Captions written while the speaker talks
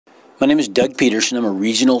My name is Doug Peterson. I'm a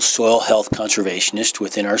regional soil health conservationist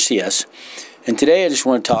within RCS. And today I just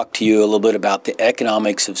want to talk to you a little bit about the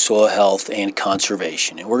economics of soil health and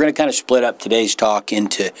conservation. And we're going to kind of split up today's talk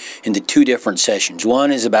into two different sessions.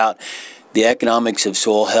 One is about the economics of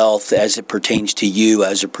soil health as it pertains to you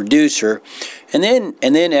as a producer, and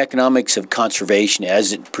then economics of conservation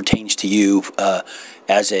as it pertains to you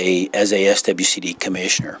as a SWCD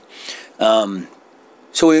commissioner.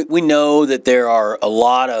 So we know that there are a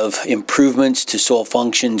lot of improvements to soil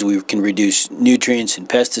functions. We can reduce nutrients and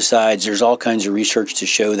pesticides. There's all kinds of research to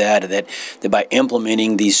show that by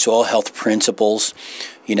implementing these soil health principles,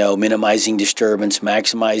 minimizing disturbance,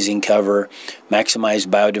 maximizing cover, maximize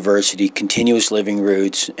biodiversity, continuous living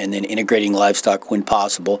roots, and then integrating livestock when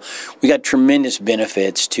possible, we got tremendous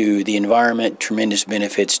benefits to the environment, tremendous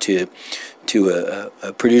benefits to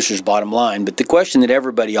a producer's bottom line. But the question that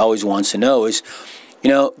everybody always wants to know is,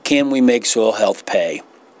 can we make soil health pay?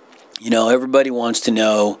 Everybody wants to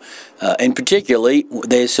know, and particularly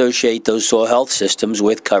they associate those soil health systems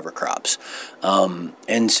with cover crops.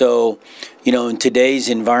 And so, in today's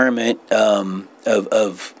environment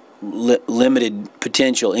of limited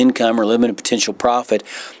potential income or limited potential profit,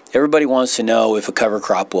 everybody wants to know if a cover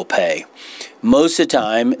crop will pay. Most of the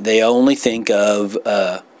time, they only think of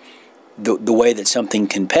the way that something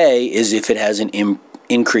can pay is if it has an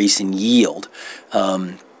increase in yield.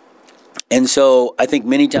 And so I think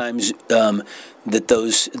many times that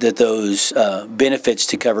those benefits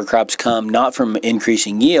to cover crops come not from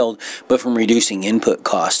increasing yield, but from reducing input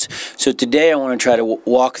costs. So today I want to try to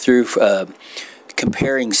walk through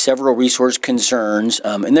comparing several resource concerns,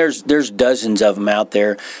 and there's dozens of them out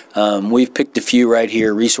there. We've picked a few right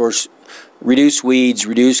here: reduce weeds,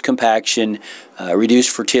 reduce compaction, reduce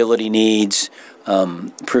fertility needs,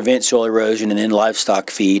 prevent soil erosion, and then livestock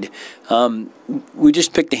feed. We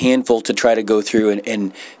just picked a handful to try to go through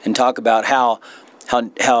and talk about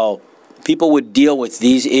how people would deal with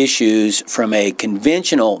these issues from a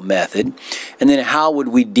conventional method, and then how would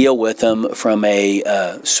we deal with them from a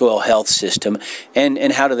soil health system,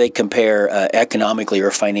 and how do they compare economically or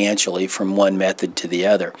financially from one method to the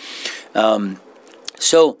other.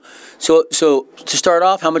 So to start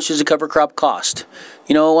off, how much does a cover crop cost?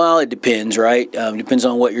 Well, it depends, right? Depends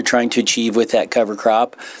on what you're trying to achieve with that cover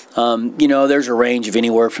crop. There's a range of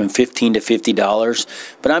anywhere from $15 to $50,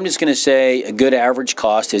 but I'm just going to say a good average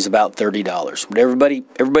cost is about $30. Would everybody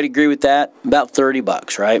agree with that? About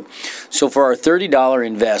 $30, right? So for our $30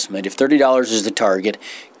 investment, if $30 is the target,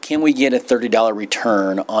 can we get a $30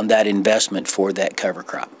 return on that investment for that cover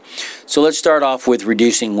crop? So let's start off with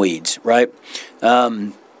reducing weeds, right?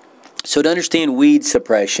 So to understand weed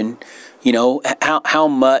suppression, how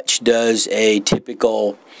much does a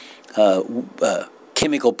typical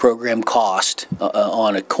chemical program cost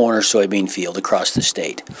on a corn or soybean field across the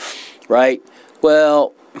state, right?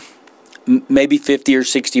 Well, maybe 50 or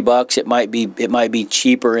 60 bucks. It might be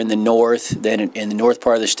cheaper in the north than in the north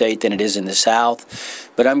part of the state than it is in the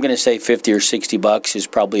south, but I'm going to say 50 or 60 bucks is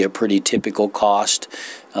probably a pretty typical cost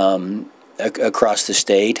across the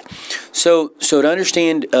state. So to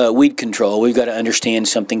understand weed control, we've got to understand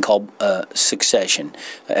something called succession,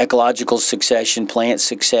 ecological succession, plant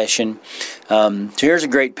succession. So here's a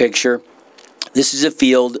great picture. This is a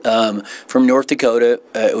field from North Dakota.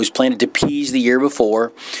 It was planted to peas the year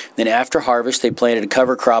before. Then after harvest, they planted a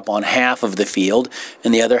cover crop on half of the field,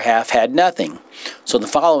 and the other half had nothing. So the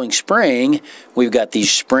following spring, we've got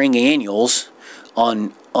these spring annuals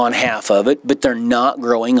on half of it, but they're not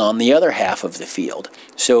growing on the other half of the field.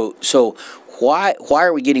 So why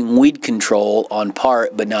are we getting weed control on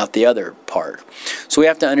part but not the other part? So we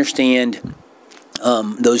have to understand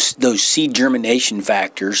those seed germination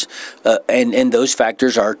factors, and those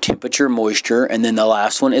factors are temperature, moisture, and then the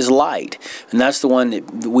last one is light, and that's the one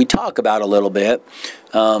that we talk about a little bit,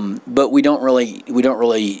 but we don't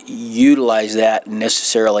really utilize that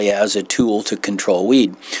necessarily as a tool to control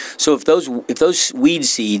weed. So if those weed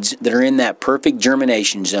seeds that are in that perfect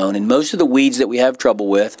germination zone, and most of the weeds that we have trouble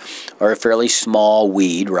with are a fairly small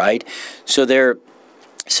weed, right? So they're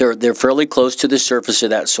fairly close to the surface of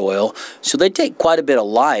that soil, so they take quite a bit of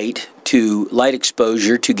light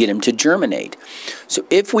exposure to get them to germinate. So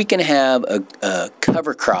if we can have a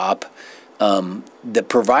cover crop that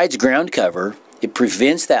provides ground cover, it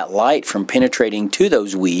prevents that light from penetrating to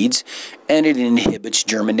those weeds, and it inhibits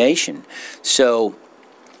germination. So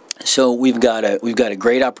we've got a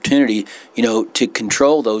great opportunity, to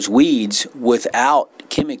control those weeds without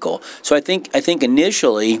chemical. So I think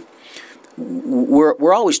initially,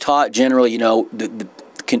 we're always taught generally,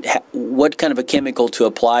 what kind of a chemical to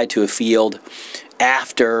apply to a field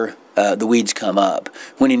after the weeds come up,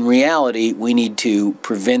 when in reality we need to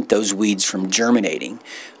prevent those weeds from germinating.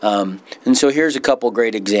 And so here's a couple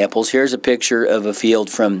great examples. Here's a picture of a field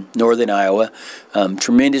from northern Iowa,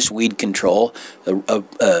 tremendous weed control,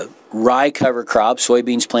 a rye cover crop,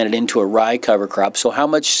 soybeans planted into a rye cover crop. So how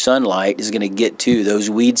much sunlight is going to get to those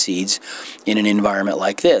weed seeds in an environment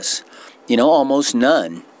like this? You know, almost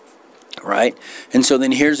none. Right? And so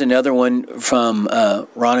then here's another one from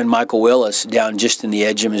Ron and Michael Willis down just in the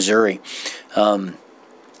edge of Missouri.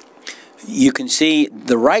 You can see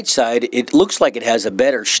the right side, it looks like it has a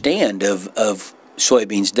better stand of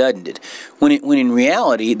soybeans, doesn't it? When in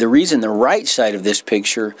reality, the reason the right side of this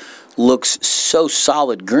picture looks so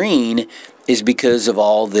solid green is because of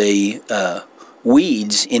all the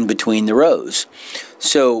weeds in between the rows.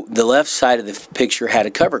 So the left side of the picture had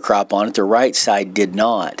a cover crop on it, the right side did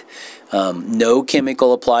not. No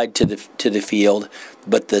chemical applied to the field,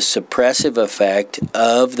 but the suppressive effect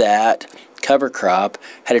of that cover crop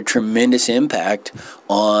had a tremendous impact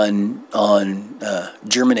on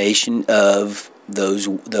germination of those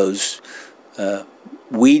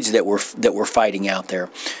weeds that we're fighting out there.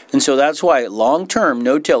 And so that's why long-term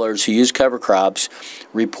no-tillers who use cover crops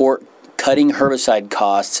report cutting herbicide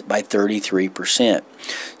costs by 33%.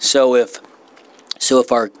 So if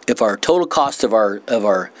our total cost of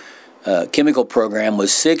our chemical program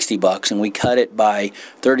was $60 and we cut it by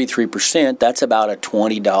 33%, that's about a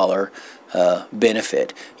 $20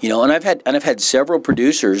 benefit. You know, and I've had several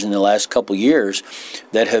producers in the last couple years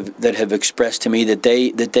that have expressed to me that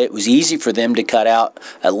it was easy for them to cut out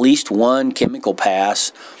at least one chemical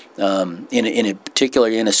pass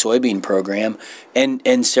particularly in a soybean program,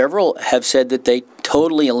 and several have said that they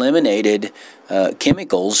totally eliminated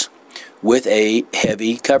chemicals with a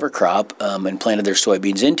heavy cover crop and planted their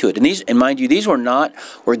soybeans into it. And mind you, these were not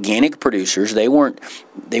organic producers. They weren't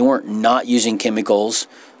not using chemicals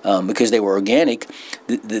because they were organic.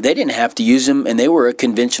 They didn't have to use them, and they were a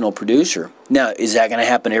conventional producer. Now, is that going to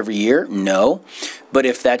happen every year? No. But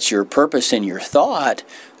if that's your purpose and your thought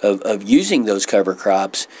of using those cover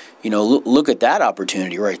crops, you know, look at that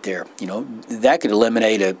opportunity right there. You know, that could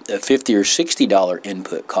eliminate a $50 or $60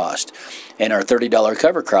 input cost. And our $30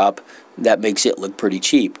 cover crop, that makes it look pretty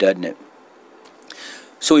cheap, doesn't it?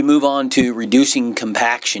 So we move on to reducing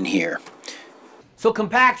compaction here. So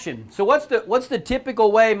compaction. So what's the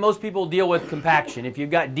typical way most people deal with compaction? If you've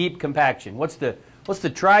got deep compaction, what's the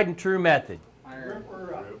tried and true method?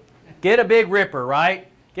 Get a big ripper, right?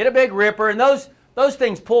 Get a big ripper, and those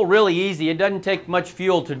things pull really easy. It doesn't take much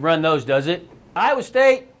fuel to run those, does it? Iowa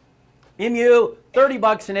State, MU,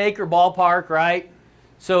 $30 an acre ballpark, right?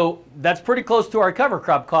 So that's pretty close to our cover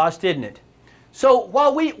crop cost, isn't it? So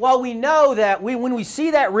while we know that when we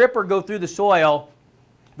see that ripper go through the soil,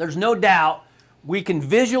 there's no doubt we can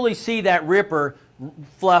visually see that ripper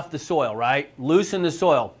fluff the soil, right? Loosen the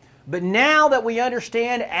soil. But now that we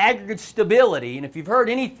understand aggregate stability, and if you've heard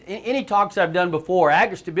any talks I've done before,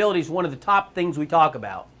 aggregate stability is one of the top things we talk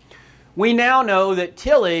about. We now know that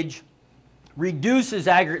tillage reduces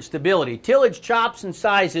aggregate stability. Tillage chops and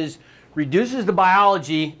sizes reduces the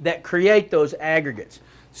biology that create those aggregates.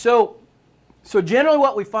 So generally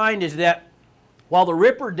what we find is that while the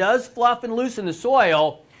ripper does fluff and loosen the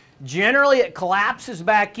soil, generally it collapses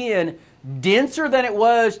back in denser than it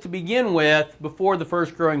was to begin with before the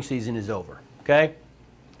first growing season is over, okay?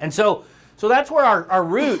 And so that's where our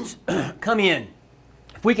roots come in.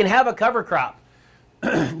 If we can have a cover crop,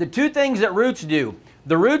 the two things that roots do,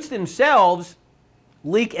 the roots themselves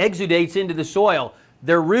leak exudates into the soil.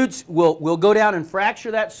 Their roots will go down and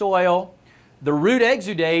fracture that soil. The root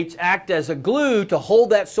exudates act as a glue to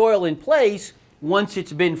hold that soil in place once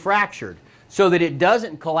it's been fractured so that it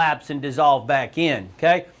doesn't collapse and dissolve back in,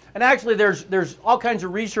 okay? And actually there's all kinds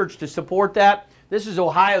of research to support that. This is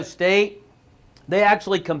Ohio State. They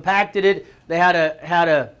actually compacted it. They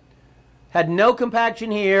had no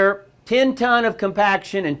compaction here, 10 ton of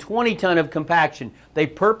compaction and 20 ton of compaction. They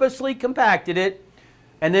purposely compacted it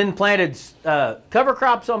and then planted cover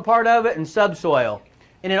crops on part of it and subsoil.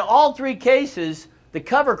 And in all three cases, the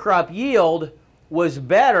cover crop yield was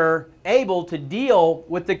better able to deal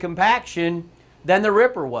with the compaction than the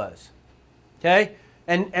ripper was, okay?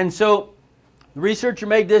 And so the researcher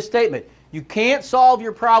made this statement: you can't solve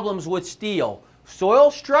your problems with steel.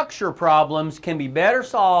 Soil structure problems can be better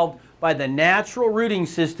solved by the natural rooting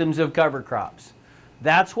systems of cover crops.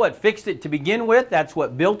 That's what fixed it to begin with. That's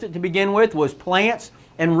what built it to begin with, was plants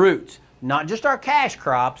and roots. Not just our cash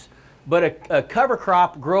crops, but a cover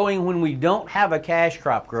crop growing when we don't have a cash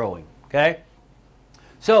crop growing, okay?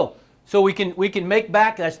 So we can make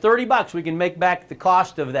back, that's $30, we can make back the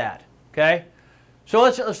cost of that, okay? So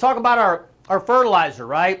let's talk about our fertilizer,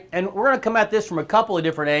 right? And we're going to come at this from a couple of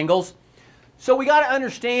different angles. So we got to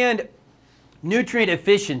understand nutrient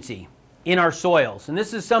efficiency in our soils. And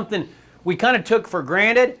this is something we kind of took for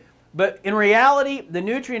granted, but in reality, the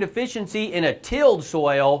nutrient efficiency in a tilled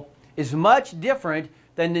soil is much different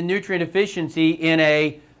than the nutrient efficiency in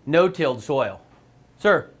a no-tilled soil.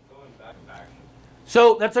 Sir?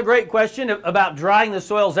 So that's a great question about drying the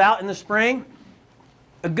soils out in the spring.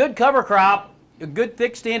 A good cover crop, a good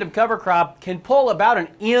thick stand of cover crop can pull about 1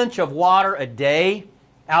 inch of water a day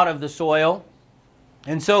out of the soil.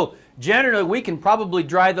 And so generally we can probably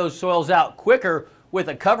dry those soils out quicker with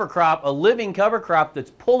a cover crop, a living cover crop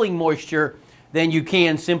that's pulling moisture, than you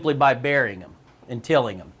can simply by burying them and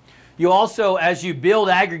tilling them. You also, as you build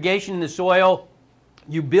aggregation in the soil,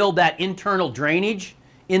 you build that internal drainage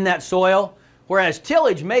in that soil. Whereas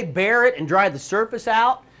tillage may bear it and dry the surface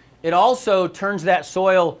out, it also turns that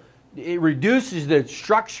soil, it reduces the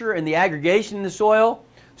structure and the aggregation in the soil,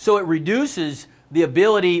 so it reduces the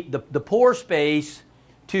ability, the pore space,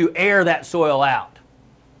 to air that soil out.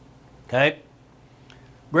 Okay?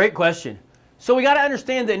 Great question. So we got to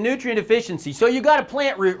understand the nutrient efficiency. So you got a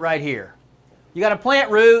plant root right here. You got a plant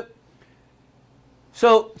root.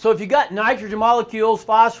 So if you got nitrogen molecules,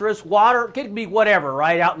 phosphorus, water, it could be whatever,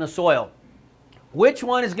 right, out in the soil. Which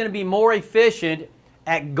one is going to be more efficient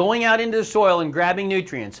at going out into the soil and grabbing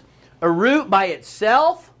nutrients? A root by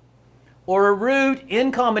itself or a root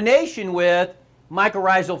in combination with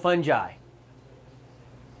mycorrhizal fungi?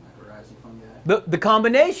 Mycorrhizal fungi. The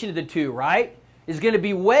combination of the two, right, is going to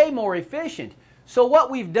be way more efficient. So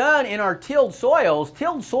what we've done in our tilled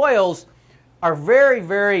soils are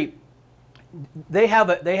very, they have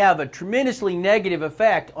a tremendously negative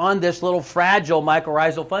effect on this little fragile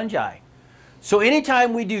mycorrhizal fungi. So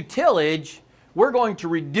anytime we do tillage, we're going to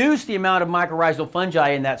reduce the amount of mycorrhizal fungi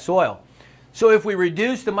in that soil. So if we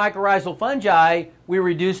reduce the mycorrhizal fungi, we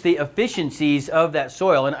reduce the efficiencies of that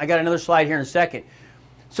soil. And I got another slide here in a second.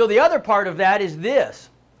 So the other part of that is this,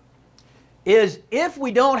 is if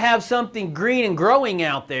we don't have something green and growing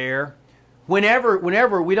out there,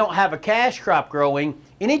 whenever we don't have a cash crop growing,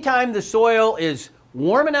 anytime the soil is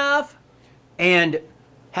warm enough and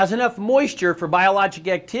has enough moisture for biologic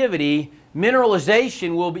activity,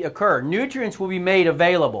 mineralization will occur. Nutrients will be made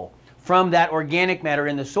available from that organic matter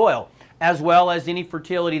in the soil, as well as any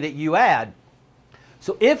fertility that you add.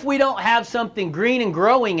 So if we don't have something green and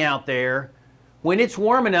growing out there, when it's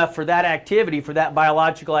warm enough for that activity, for that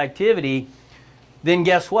biological activity, then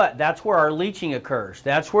guess what? That's where our leaching occurs.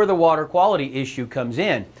 That's where the water quality issue comes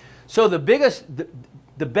in. So the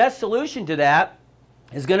best solution to that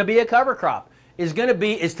is going to be a cover crop. Is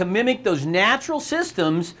to mimic those natural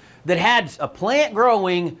systems that had a plant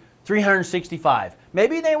growing 365.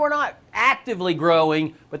 Maybe they were not actively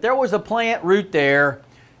growing, but there was a plant root there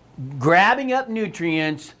grabbing up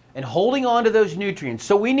nutrients and holding on to those nutrients.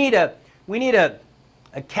 So we need a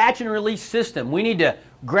catch and release system. We need to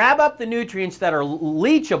grab up the nutrients that are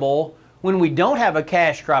leachable when we don't have a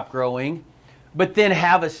cash crop growing, but then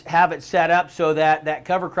have it set up so that that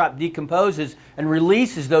cover crop decomposes and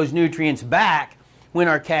releases those nutrients back when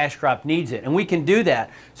our cash crop needs it. And we can do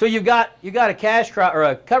that. So you got a cash crop or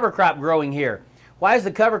a cover crop growing here. Why has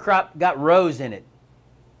the cover crop got rows in it?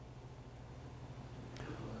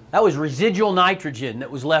 That was residual nitrogen that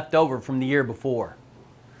was left over from the year before.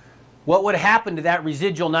 What would happen to that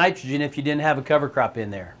residual nitrogen if you didn't have a cover crop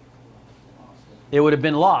in there? It would have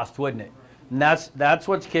been lost, wouldn't it? And that's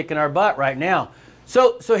what's kicking our butt right now.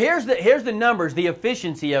 So here's the numbers, the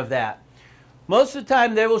efficiency of that. Most of the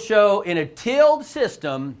time they will show in a tilled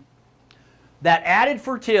system that added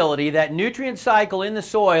fertility, that nutrient cycle in the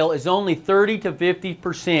soil is only 30 to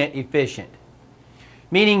 50% efficient.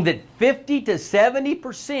 Meaning that 50 to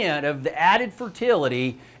 70% of the added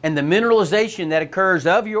fertility and the mineralization that occurs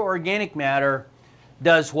of your organic matter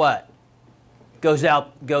does what? Goes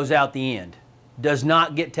out the end. Does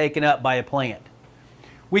not get taken up by a plant.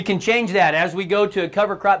 We can change that as we go to a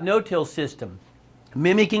cover crop no-till system.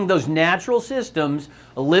 Mimicking those natural systems,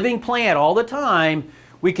 a living plant all the time,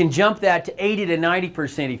 we can jump that to 80 to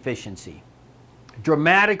 90% efficiency,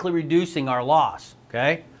 dramatically reducing our loss.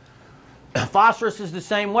 Okay? Phosphorus is the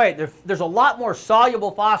same way. There's a lot more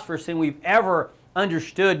soluble phosphorus than we've ever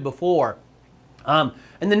understood before. And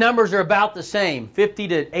the numbers are about the same, 50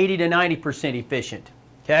 to 80 to 90% efficient.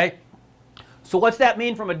 Okay? So what's that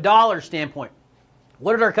mean from a dollar standpoint?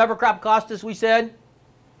 What did our cover crop cost us, we said?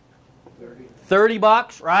 30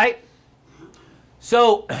 bucks, right?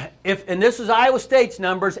 So, and this is Iowa State's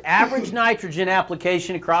numbers, average nitrogen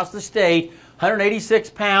application across the state,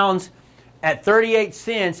 186 pounds at 38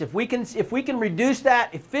 cents. If we can reduce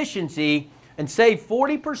that efficiency and save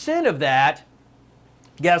 40% of that,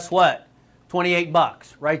 guess what? 28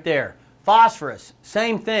 bucks right there. Phosphorus,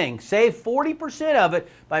 same thing. Save 40% of it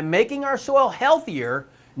by making our soil healthier,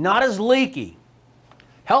 not as leaky.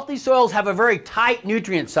 Healthy soils have a very tight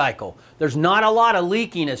nutrient cycle. There's not a lot of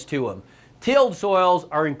leakiness to them. Tilled soils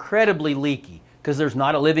are incredibly leaky because there's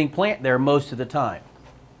not a living plant there most of the time.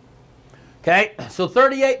 Okay, so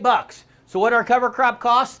 38 bucks. So what our cover crop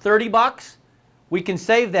costs? 30 bucks. We can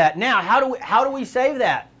save that. Now, how do we save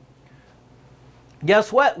that?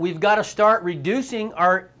 Guess what? We've got to start reducing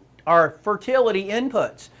our fertility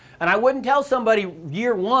inputs. And I wouldn't tell somebody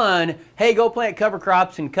year one, hey, go plant cover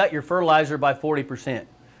crops and cut your fertilizer by 40%.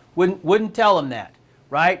 Wouldn't tell them that,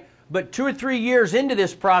 right? But 2 or 3 years into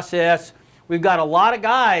this process, we've got a lot of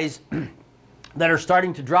guys that are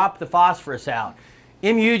starting to drop the phosphorus out.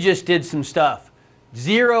 MU just did some stuff.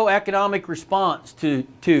 Zero economic response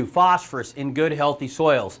to phosphorus in good, healthy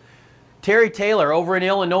soils. Terry Taylor over in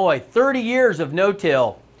Illinois, 30 years of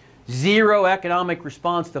no-till, zero economic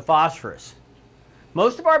response to phosphorus.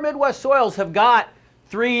 Most of our Midwest soils have got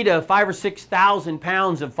 3,000 to 5,000 or 6,000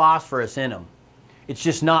 pounds of phosphorus in them. It's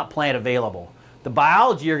just not plant available. The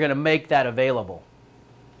biology are going to make that available.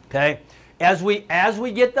 Okay? As we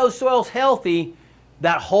get those soils healthy,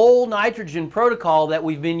 that whole nitrogen protocol that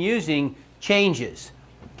we've been using changes.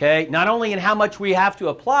 Okay? Not only in how much we have to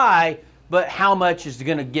apply, but how much is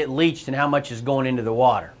going to get leached and how much is going into the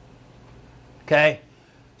water. Okay?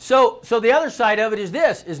 So the other side of it is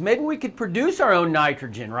this, is maybe we could produce our own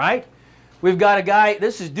nitrogen, right? We've got a guy,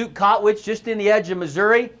 this is Duke Kotwich, just in the edge of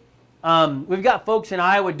Missouri. We've got folks in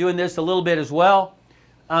Iowa doing this a little bit as well.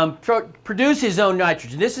 Produce his own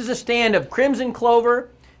nitrogen. This is a stand of crimson clover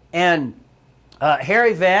and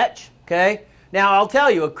hairy vetch, okay? Now, I'll tell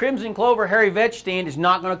you, a crimson clover hairy vetch stand is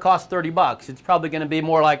not going to cost 30 bucks. It's probably going to be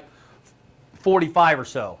more like 45 or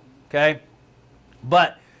so, okay?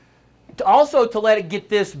 But also to let it get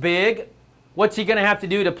this big, what's he going to have to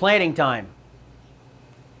do to planting time?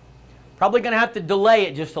 Probably going to have to delay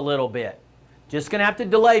it just a little bit. Just going to have to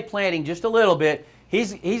delay planting just a little bit.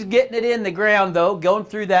 He's getting it in the ground though, going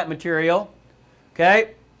through that material,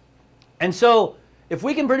 okay? And so if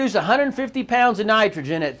we can produce 150 pounds of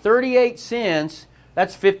nitrogen at 38 cents,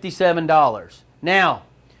 that's $57. Now,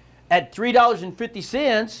 at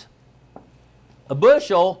 $3.50 a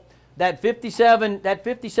bushel, that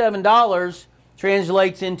 $57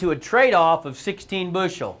 translates into a trade-off of 16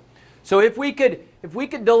 bushel. So if we could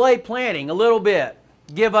delay planting a little bit,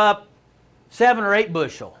 give up 7 or 8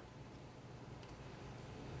 bushel,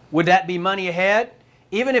 would that be money ahead?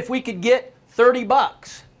 Even if we could get 30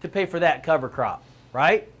 bucks to pay for that cover crop,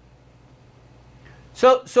 right?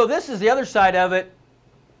 So this is the other side of it.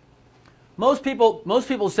 Most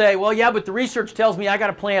people say, well, yeah, but the research tells me I got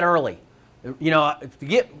to plant early. You know, to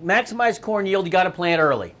get maximize corn yield, you got to plant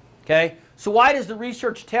early. Okay? So why does the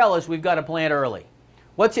research tell us we've got to plant early?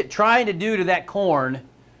 What's it trying to do to that corn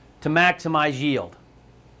to maximize yield?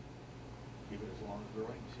 Keep it as long a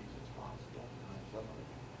growing season as possible.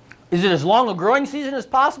 Is it as long a growing season as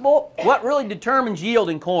possible? What really determines yield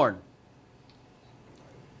in corn?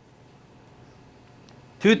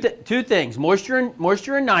 Two things, moisture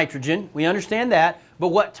and nitrogen. We understand that, but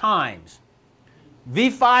what times?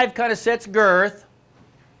 V5 kind of sets girth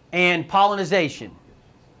and pollination,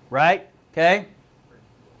 right? Okay.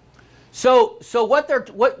 So what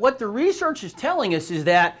the research is telling us is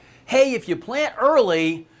that, hey, if you plant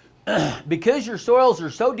early, because your soils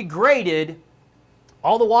are so degraded,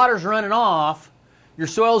 all the water's running off, your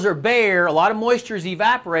soils are bare, a lot of moisture is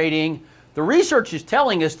evaporating. The research is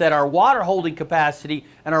telling us that our water holding capacity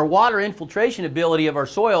and our water infiltration ability of our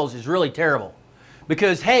soils is really terrible.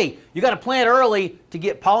 Because, hey, you got to plant early to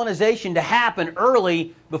get pollination to happen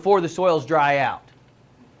early before the soils dry out.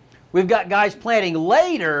 We've got guys planting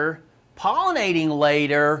later, pollinating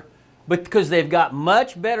later, but because they've got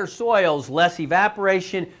much better soils, less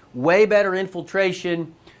evaporation, way better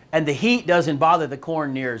infiltration, and the heat doesn't bother the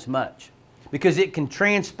corn near as much. Because it can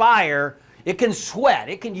transpire, it can sweat,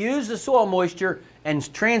 it can use the soil moisture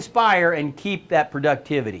and transpire and keep that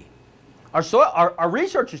productivity. Our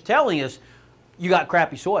research is telling us you got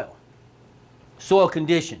crappy soil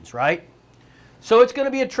conditions, right? So it's going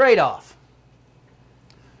to be a trade-off.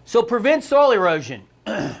 So prevent soil erosion.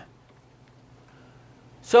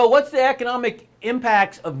 So what's the economic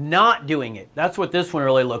impacts of not doing it? That's what this one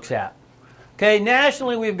really looks at. Okay,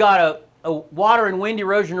 nationally we've got a water and wind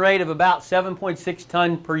erosion rate of about 7.6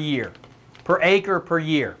 ton per year, per acre per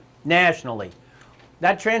year, nationally.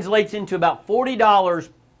 That translates into about $40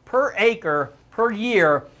 per acre per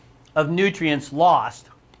year of nutrients lost.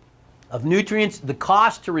 Of nutrients, the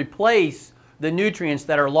cost to replace the nutrients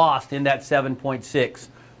that are lost in that 7.6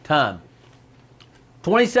 ton.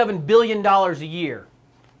 $27 billion a year.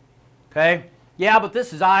 Okay? Yeah, but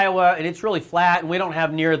this is Iowa, and it's really flat, and we don't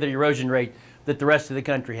have near the erosion rate that the rest of the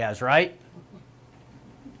country has, right?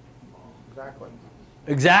 Exactly.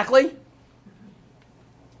 Exactly?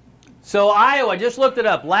 So Iowa, I just looked it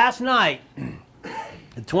up last night.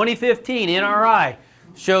 The 2015 NRI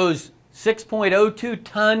shows 6.02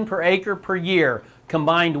 ton per acre per year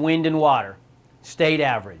combined wind and water. State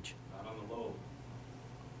average. Not on the low.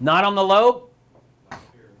 Not on the low? Not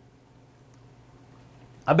here.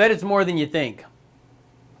 I bet it's more than you think.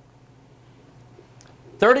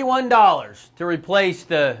 $31 to replace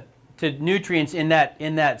the nutrients in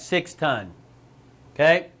that 6 ton.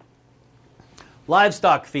 Okay?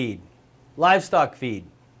 Livestock feed. Livestock feed.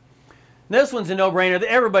 This one's a no-brainer.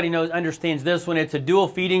 Everybody understands this one. It's a dual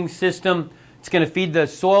feeding system. It's going to feed the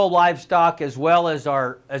soil livestock as well as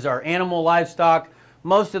our animal livestock.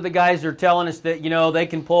 Most of the guys are telling us that, you know, they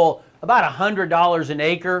can pull about $100 an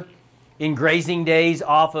acre in grazing days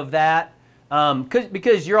off of that,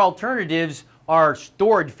 because your alternatives are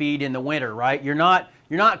stored feed in the winter, right? You're not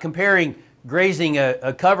comparing grazing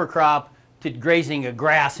a cover crop to grazing a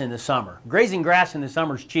grass in the summer. Grazing grass in the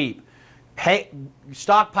summer is cheap. Hay,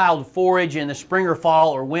 stockpiled forage in the spring or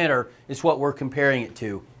fall or winter is what we're comparing it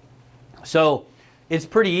to. So it's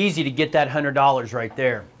pretty easy to get that $100 right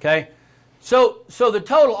there. Okay, so the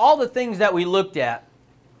total, all the things that we looked at,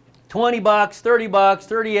 $20, $30,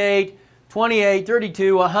 38, 28,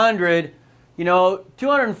 32, 100, you know,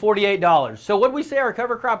 $248. So what did we say our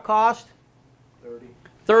cover crop cost?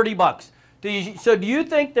 30 bucks. Do you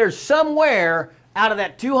think there's somewhere out of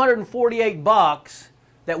that 248 bucks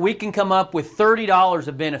that we can come up with $30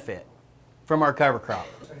 of benefit from our cover crop?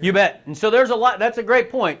 You bet. And so there's a lot. That's a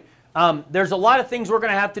great point. There's a lot of things we're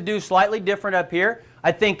going to have to do slightly different up here.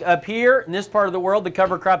 I think up here in this part of the world, the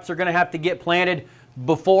cover crops are going to have to get planted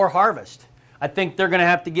before harvest. I think they're going to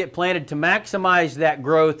have to get planted to maximize that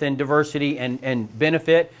growth and diversity and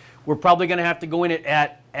benefit. We're probably going to have to go in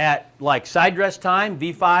at like side dress time,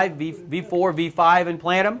 V5, V4, V5, and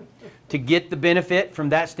plant them to get the benefit from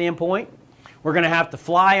that standpoint. We're going to have to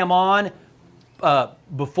fly them on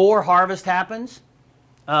before harvest happens.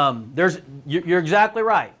 You're exactly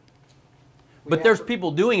right. But there's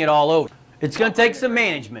people doing it all over. It's going to take some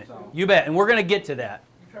management. You bet. And we're going to get to that.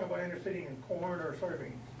 You're talking about interseeding in corn or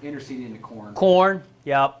soybeans? Interseeding into corn. Corn,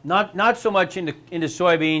 yeah. Not so much into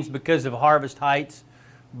soybeans because of harvest heights,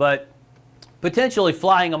 but potentially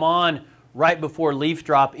flying them on right before leaf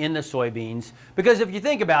drop in the soybeans. Because if you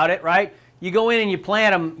think about it, right, you go in and you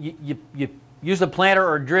plant them, you use a planter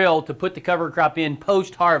or a drill to put the cover crop in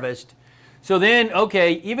post-harvest. So then,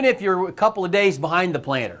 okay, even if you're a couple of days behind the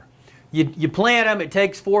planter, you plant them, it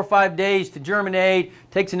takes 4 or 5 days to germinate,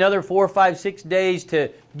 takes another 4 or 5, 6 days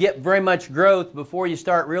to get very much growth before you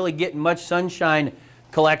start really getting much sunshine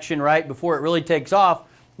collection, right, before it really takes off.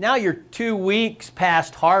 Now you're 2 weeks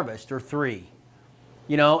past harvest, or 3.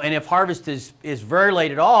 You know, and if harvest is very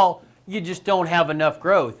late at all, you just don't have enough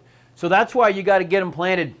growth. So that's why you got to get them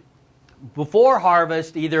planted before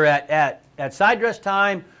harvest, either at side dress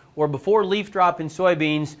time or before leaf drop in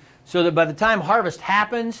soybeans, so that by the time harvest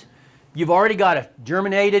happens, you've already got a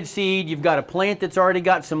germinated seed, you've got a plant that's already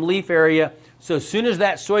got some leaf area. So as soon as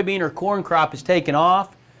that soybean or corn crop is taken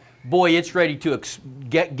off, boy, it's ready to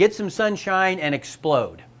get some sunshine and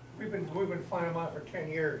explode. We've been flying them out for 10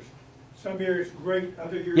 years. Some years great,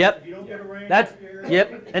 other years Yep. if you don't get a rain.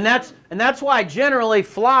 Yep. And that's why generally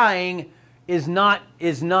flying is not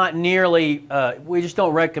nearly. We just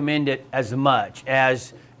don't recommend it as much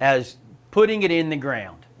as putting it in the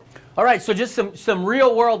ground. All right. So just some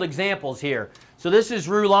real world examples here. So this is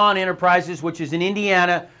Rulon Enterprises, which is in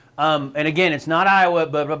Indiana. And again, it's not Iowa,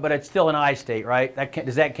 but it's still an I state, right?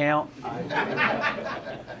 Does that count?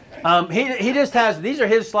 He just has, these are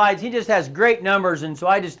his slides. He just has great numbers, and so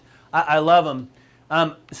I love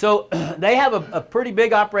them. So they have a pretty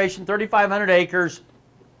big operation, 3,500 acres.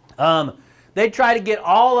 They try to get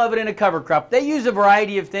all of it in a cover crop. They use a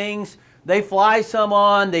variety of things. They fly some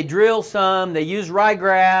on, they drill some, they use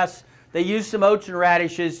ryegrass, they use some oats and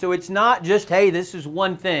radishes. So it's not just, hey, this is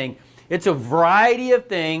one thing. It's a variety of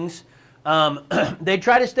things. They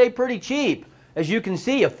try to stay pretty cheap. As you can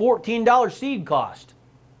see, a $14 seed cost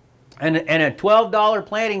and a $12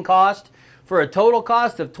 planting cost for a total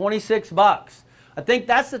cost of 26 bucks. I think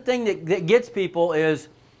that's the thing that gets people is,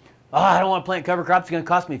 oh, I don't want to plant cover crops. It's going to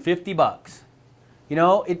cost me 50 bucks. You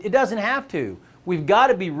know, it doesn't have to. We've got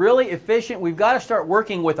to be really efficient. We've got to start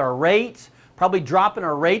working with our rates, probably dropping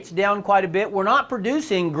our rates down quite a bit. We're not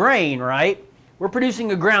producing grain, right? We're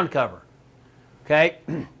producing a ground cover, okay?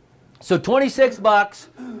 So 26 bucks.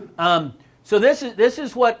 So this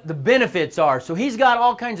is what the benefits are. So he's got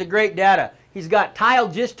all kinds of great data. He's got tile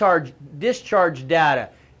discharge data.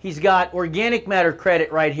 He's got organic matter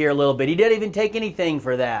credit right here a little bit. He didn't even take anything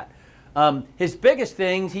for that. His biggest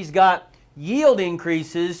things, he's got yield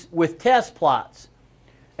increases with test plots.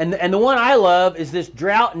 And the one I love is this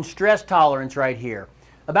drought and stress tolerance right here.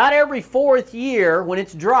 About every 4th year when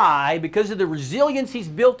it's dry, because of the resilience he's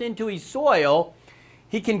built into his soil,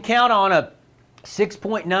 he can count on a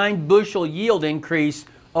 6.9 bushel yield increase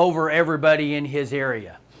over everybody in his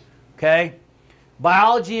area. Okay?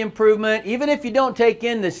 Biology improvement, even if you don't take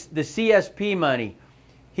in the CSP money,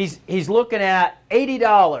 he's looking at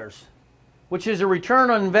 $80, which is a return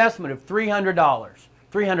on investment of $300.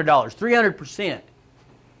 300%.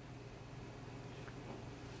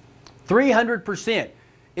 300%.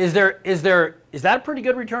 Is that a pretty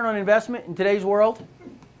good return on investment in today's world?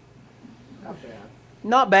 Not bad.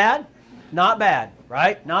 Not bad. Not bad,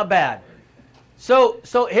 right? Not bad. So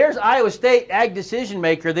here's Iowa State Ag Decision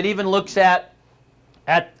Maker that even looks at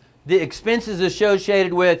the expenses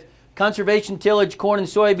associated with conservation tillage, corn and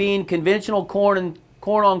soybean, conventional corn and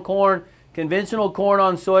corn on corn, conventional corn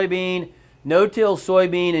on soybean, no-till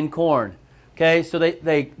soybean and corn. Okay, so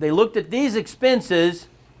they looked at these expenses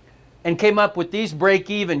and came up with these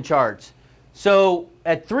break-even charts. So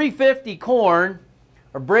at 350 corn,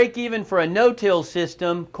 or break-even for a no-till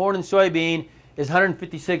system, corn and soybean, is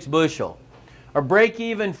 156 bushel. Our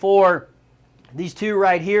break-even for these two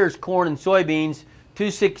right here is corn and soybeans,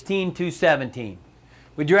 216, 217.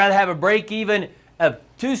 Would you rather have a break-even of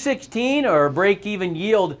 216 or a break-even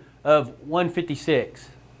yield of 156?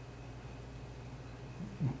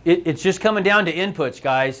 It's just coming down to inputs,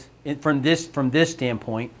 guys, from this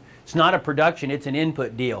standpoint. It's not a production, it's an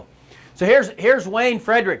input deal. So here's Wayne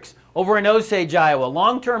Fredericks over in Osage, Iowa.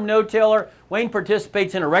 Long-term no-tiller. Wayne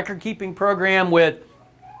participates in a record-keeping program with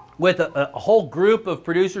a whole group of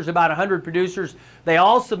producers, about 100 producers. They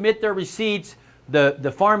all submit their receipts.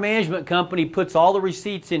 The farm management company puts all the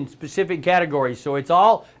receipts in specific categories. So it's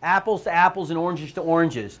all apples to apples and oranges to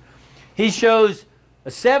oranges. He shows a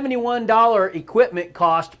 $71 equipment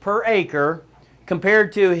cost per acre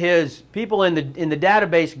compared to his people in the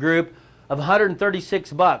database group of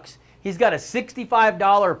 136 bucks. He's got a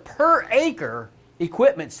 $65 per acre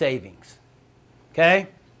equipment savings. Okay?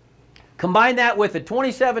 Combine that with a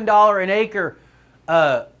 $27 an acre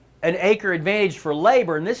advantage for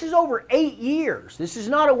labor, and this is over 8 years. This is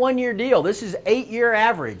not a one-year deal. This is 8-year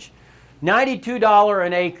average. $92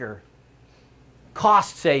 an acre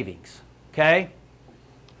cost savings. Okay?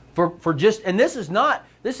 For just, and this is not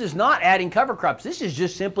adding cover crops. This is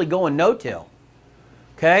just simply going no-till.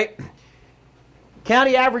 Okay?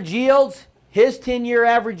 County average yields, his 10-year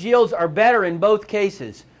average yields are better in both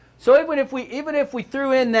cases. So even if we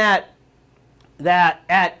threw in that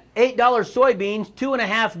at $8 soybeans,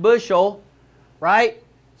 2.5 bushel, right?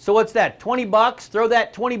 So what's that? 20 bucks. Throw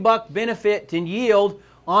that 20-buck benefit in yield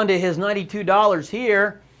onto his $92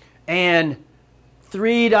 here, and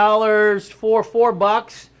 $3 for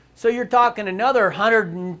 $4. So you're talking another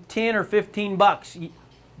 110 or 15 bucks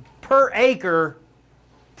per acre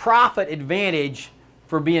profit advantage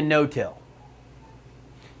for being no-till.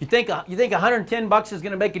 You think 110 bucks is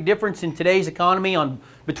going to make a difference in today's economy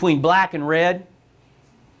between black and red?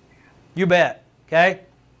 You bet. Okay.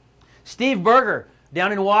 Steve Berger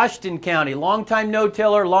down in Washington County, longtime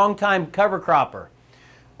no-tiller, longtime cover cropper.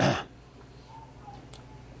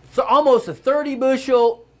 So almost a 30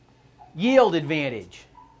 bushel yield advantage.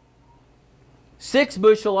 6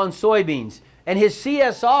 bushel on soybeans. And his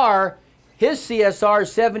CSR is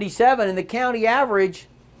 77, and the county average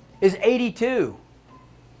is 82.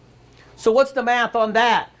 So what's the math on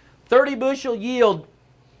that? 30 bushel yield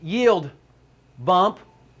bump,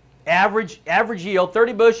 average yield,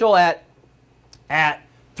 30 bushel at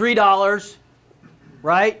 $3,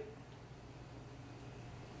 right?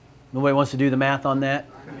 Nobody wants to do the math on that?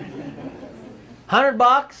 100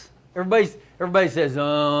 bucks? Everybody says,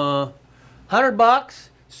 100 bucks.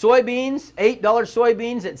 Soybeans, $8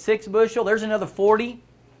 soybeans at 6 bushel. There's another 40.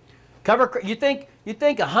 You think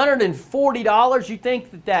 $140? You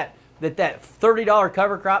think that $30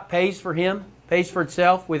 cover crop pays for him, pays for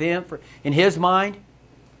itself with him, in his mind?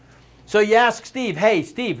 So you ask Steve, hey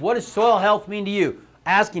Steve, what does soil health mean to you?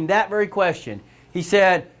 Ask him that very question. He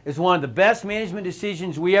said, it's one of the best management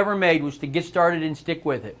decisions we ever made was to get started and stick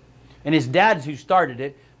with it. And his dad's who started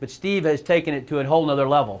it, but Steve has taken it to a whole nother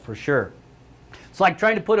level for sure. It's like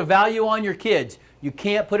trying to put a value on your kids. You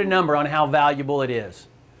can't put a number on how valuable it is.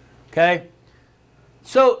 Okay?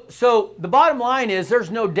 So the bottom line is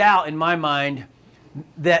there's no doubt in my mind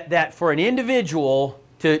that for an individual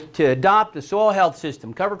to adopt the soil health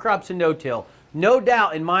system, cover crops and no-till, no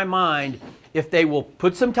doubt in my mind, if they will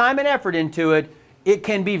put some time and effort into it, it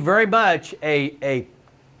can be very much a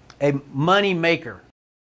money maker.